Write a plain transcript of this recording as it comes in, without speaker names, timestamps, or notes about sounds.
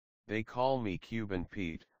They call me Cuban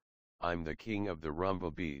Pete, I'm the king of the rumba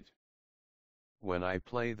beat. When I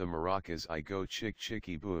play the maracas I go chick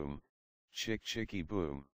chicky boom, chick chicky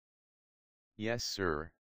boom. Yes sir,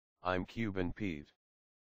 I'm Cuban Pete.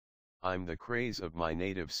 I'm the craze of my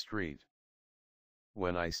native street.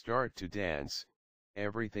 When I start to dance,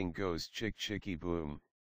 everything goes chick chicky boom,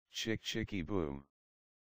 chick chicky boom.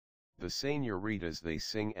 The señoritas they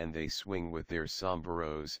sing and they swing with their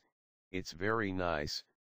sombreros, it's very nice,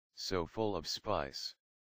 so full of spice.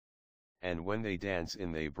 And when they dance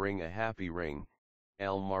in they bring a happy ring,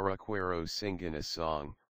 el maracuero singing a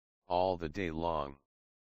song, all the day long.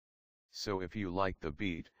 So if you like the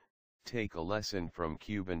beat, take a lesson from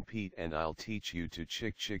Cuban Pete and I'll teach you to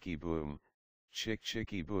chick chicky boom, chick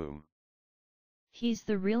chicky boom. He's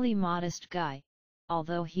the really modest guy,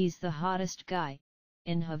 although he's the hottest guy,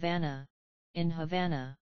 in Havana, in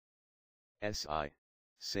Havana. Si,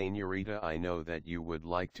 señorita, I know that you would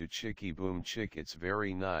like to chicky boom chick, it's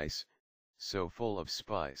very nice, so full of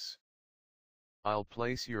spice. I'll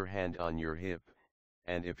place your hand on your hip,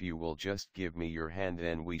 and if you will just give me your hand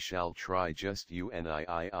then we shall try just you and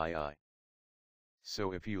I.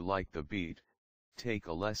 So if you like the beat, take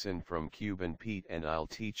a lesson from Cuban Pete and I'll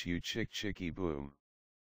teach you chick chicky boom.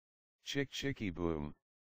 Chick chicky boom,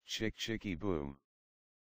 chick chicky boom.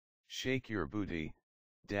 Shake your booty,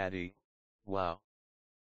 daddy, wow.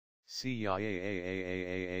 See ya.